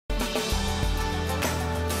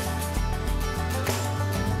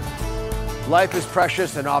Life is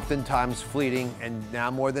precious and oftentimes fleeting, and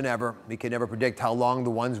now more than ever, we can never predict how long the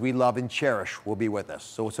ones we love and cherish will be with us.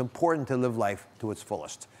 So it's important to live life to its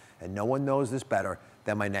fullest. And no one knows this better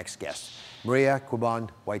than my next guest, Maria Quiban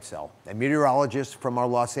Whitesell, a meteorologist from our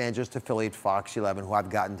Los Angeles affiliate Fox 11, who I've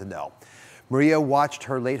gotten to know. Maria watched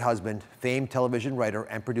her late husband, famed television writer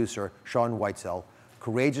and producer Shawn Whitesell,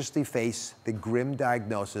 courageously face the grim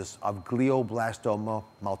diagnosis of glioblastoma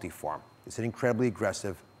multiforme. It's an incredibly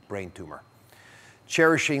aggressive brain tumor.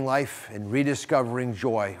 Cherishing life and rediscovering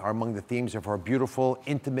joy are among the themes of her beautiful,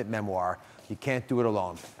 intimate memoir, You Can't Do It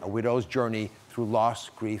Alone, a widow's journey through loss,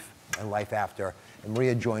 grief, and life after. And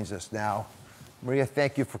Maria joins us now. Maria,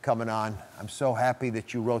 thank you for coming on. I'm so happy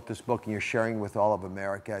that you wrote this book and you're sharing with all of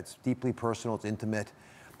America. It's deeply personal, it's intimate.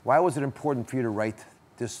 Why was it important for you to write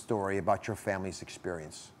this story about your family's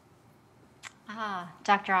experience?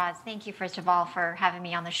 Dr. Oz, thank you, first of all, for having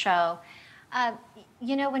me on the show.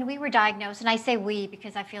 You know, when we were diagnosed, and I say we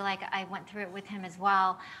because I feel like I went through it with him as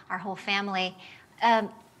well, our whole family,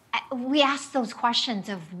 we asked those questions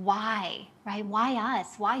of why, right? Why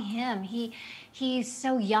us? Why him? He's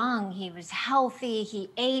so young. He was healthy. He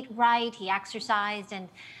ate right. He exercised.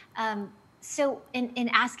 And so in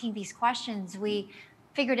asking these questions, we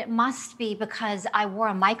figured it must be because I wore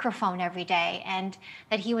a microphone every day and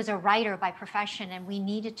that he was a writer by profession, and we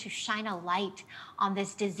needed to shine a light on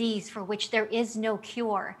this disease for which there is no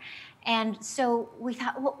cure. And so we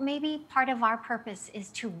thought, well, maybe part of our purpose is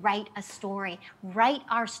to write a story, write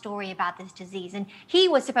our story about this disease. And he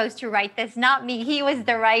was supposed to write this, not me. He was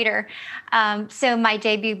the writer. So my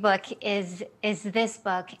debut book is this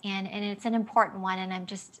book, and it's an important one, and I'm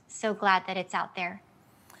just so glad that it's out there.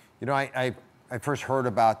 You know, I first heard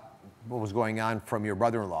about what was going on from your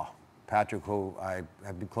brother-in-law, Patrick, who I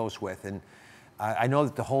have been close with. And I know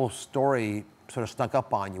that the whole story sort of snuck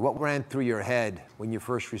up on you. What ran through your head when you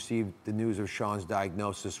first received the news of Shawn's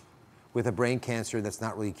diagnosis with a brain cancer that's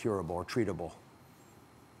not really curable or treatable?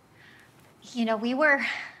 You know,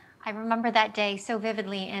 I remember that day so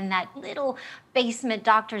vividly in that little basement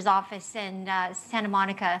doctor's office in Santa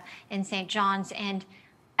Monica in St. John's. And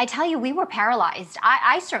I tell you, we were paralyzed.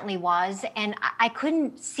 I certainly was, and I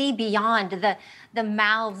couldn't see beyond the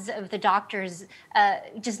mouths of the doctors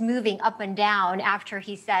just moving up and down after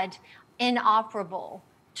he said, inoperable,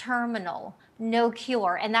 terminal, no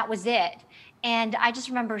cure, and that was it. And I just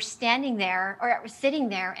remember standing there, or sitting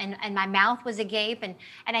there, and my mouth was agape, and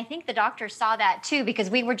I think the doctor saw that too, because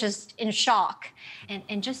we were just in shock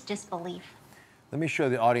and just disbelief. Let me show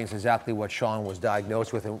the audience exactly what Shawn was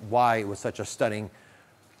diagnosed with and why it was such a stunning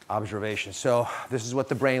observation. So this is what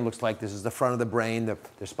the brain looks like. This is the front of the brain.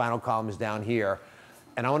 The spinal column is down here.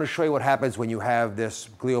 And I want to show you what happens when you have this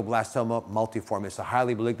glioblastoma multiforme. It's a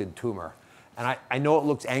highly malignant tumor. And I know it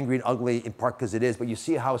looks angry and ugly in part because it is, but you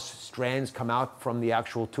see how strands come out from the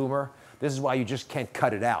actual tumor? This is why you just can't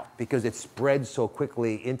cut it out, because it spreads so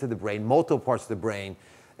quickly into the brain, multiple parts of the brain,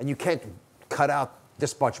 and you can't cut out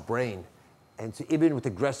this much brain. And so even with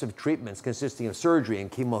aggressive treatments consisting of surgery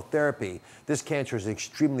and chemotherapy, this cancer is an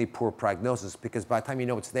extremely poor prognosis, because by the time you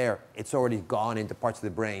know it's there, it's already gone into parts of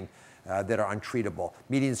the brain that are untreatable.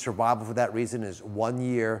 Median survival for that reason is 1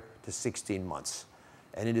 year to 16 months.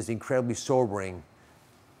 And it is incredibly sobering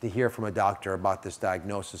to hear from a doctor about this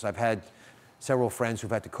diagnosis. I've had several friends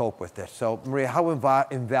who've had to cope with this. So Maria, how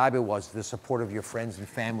invaluable was the support of your friends and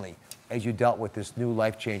family as you dealt with this new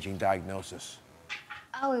life-changing diagnosis?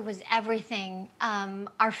 Oh, it was everything.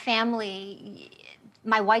 Our family,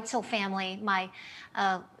 my Whitesell family, my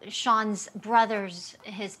Shawn's brothers,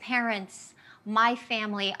 his parents, my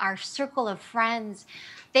family, our circle of friends,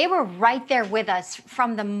 they were right there with us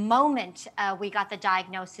from the moment we got the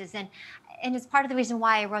diagnosis. And it's part of the reason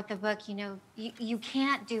why I wrote the book. You know, you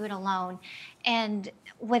can't do it alone. And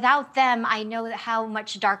without them, I know how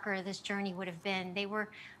much darker this journey would have been. They were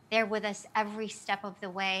there with us every step of the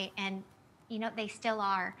way. And you know, they still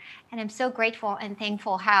are. And I'm so grateful and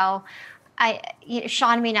thankful how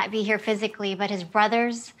Shawn may not be here physically, but his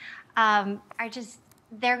brothers are just,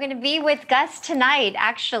 they're going to be with Gus tonight.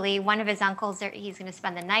 Actually, one of his uncles, he's going to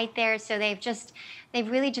spend the night there. So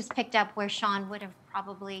they've really just picked up where Shawn would have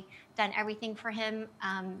probably done everything for him.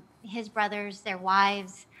 His brothers, their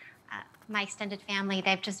wives, my extended family,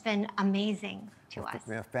 they've just been amazing to us.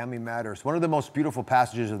 Yeah, family matters. One of the most beautiful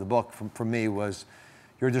passages of the book for me was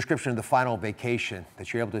your description of the final vacation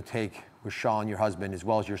that you're able to take with Shawn, your husband, as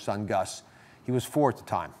well as your son, Gus. He was 4 at the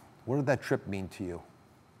time. What did that trip mean to you?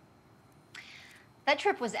 That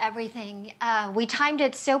trip was everything. We timed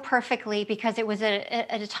it so perfectly because it was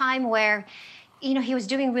at a time where, you know, he was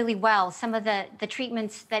doing really well. Some of the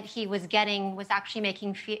treatments that he was getting was actually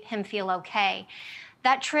making him feel okay.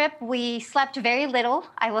 That trip, we slept very little,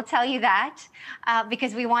 I will tell you that,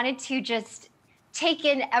 because we wanted to just take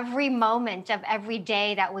in every moment of every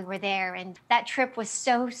day that we were there. And that trip was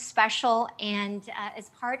so special and is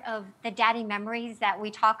part of the daddy memories that we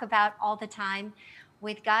talk about all the time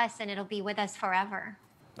with Gus, and it'll be with us forever.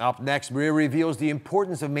 Up next, Maria reveals the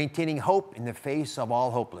importance of maintaining hope in the face of all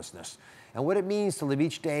hopelessness and what it means to live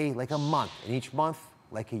each day like a month and each month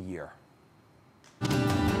like a year.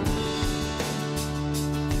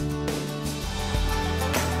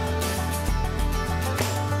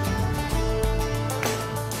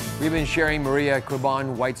 We've been sharing Maria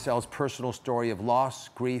Quiban Whitesell's personal story of loss,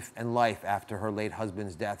 grief, and life after her late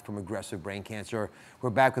husband's death from aggressive brain cancer.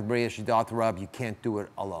 We're back with Maria. She's the author of You Can't Do It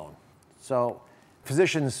Alone. So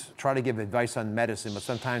physicians try to give advice on medicine, but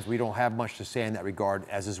sometimes we don't have much to say in that regard,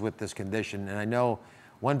 as is with this condition. And I know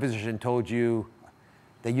one physician told you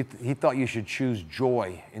that he thought you should choose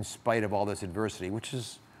joy in spite of all this adversity, which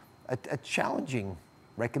is a challenging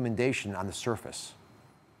recommendation on the surface.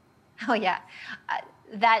 Oh, yeah.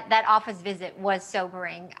 That office visit was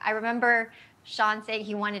sobering. I remember Sean saying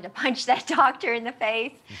he wanted to punch that doctor in the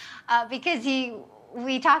face because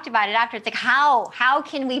we talked about it after. It's like, how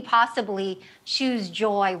can we possibly choose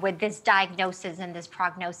joy with this diagnosis and this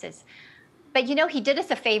prognosis? But you know, he did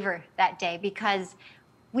us a favor that day because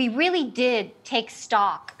we really did take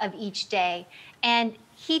stock of each day. And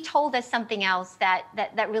he told us something else that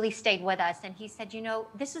really stayed with us. And he said, you know,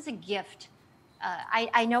 this is a gift.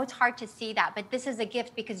 I know it's hard to see that, but this is a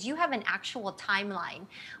gift because you have an actual timeline,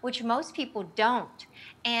 which most people don't.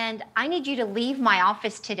 And I need you to leave my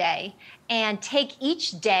office today and take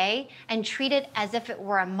each day and treat it as if it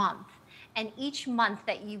were a month. And each month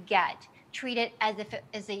that you get, treat it as if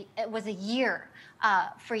it was a year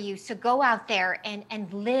for you. So go out there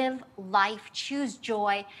and live life, choose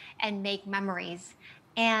joy, and make memories.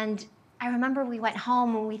 And I remember we went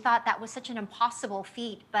home and we thought that was such an impossible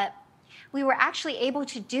feat, but we were actually able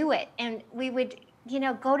to do it. And we would, you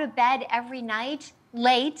know, go to bed every night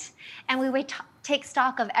late, and we would take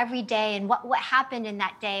stock of every day and what happened in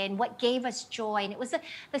that day and what gave us joy. And it was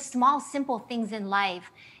the small, simple things in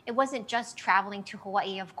life. It wasn't just traveling to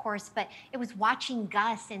Hawaii, of course, but it was watching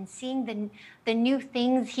Gus and seeing the new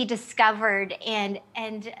things he discovered and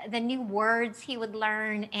the new words he would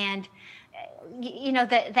learn, and you know,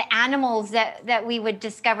 the animals that we would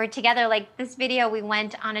discover together. Like this video, we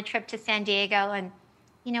went on a trip to San Diego, and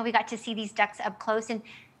you know, we got to see these ducks up close, and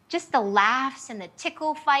just the laughs and the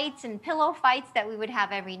tickle fights and pillow fights that we would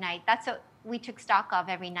have every night. That's what we took stock of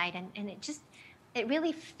every night, and it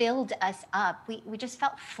really filled us up. We just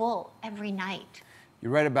felt full every night. You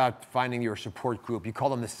write about finding your support group. You call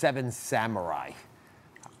them the 7 Samurai,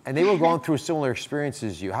 and they were going through similar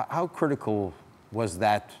experiences as you. How critical was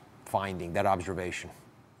that finding, that observation?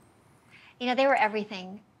 You know, they were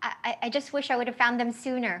everything. I just wish I would have found them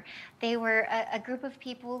sooner. They were a group of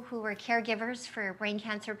people who were caregivers for brain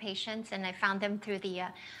cancer patients, and I found them through the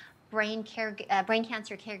brain cancer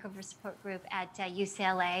caregiver support group at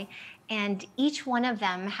UCLA. And each one of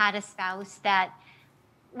them had a spouse that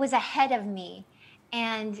was ahead of me.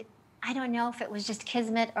 And I don't know if it was just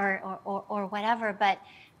kismet or whatever, but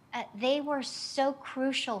they were so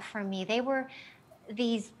crucial for me. They were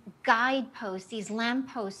these guideposts, these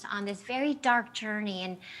lampposts on this very dark journey.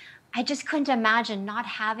 And I just couldn't imagine not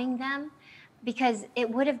having them, because it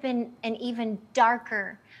would have been an even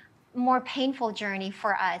darker, more painful journey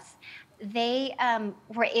for us. They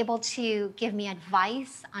were able to give me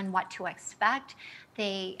advice on what to expect.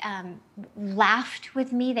 They laughed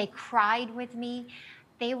with me. They cried with me.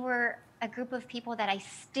 They were a group of people that I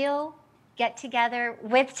still get together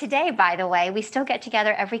with today, by the way. We still get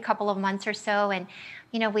together every couple of months or so, and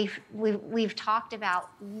you know, we've talked about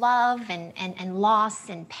love and loss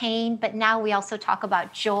and pain, but now we also talk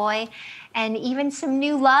about joy and even some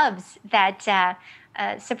new loves that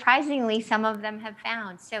surprisingly some of them have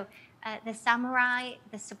found. So the Samurai,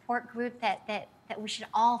 the support group that we should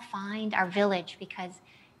all find our village, because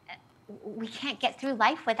we can't get through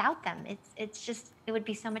life without them. It's just, it would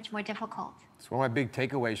be so much more difficult. So one of my big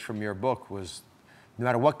takeaways from your book was, no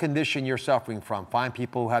matter what condition you're suffering from, find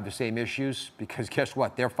people who have the same issues, because guess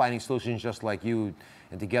what? They're finding solutions just like you,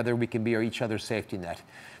 and together we can be each other's safety net.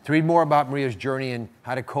 To read more about Maria's journey and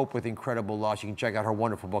how to cope with incredible loss, you can check out her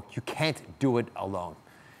wonderful book, You Can't Do It Alone.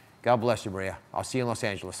 God bless you, Maria. I'll see you in Los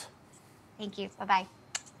Angeles. Thank you. Bye-bye.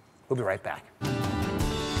 We'll be right back.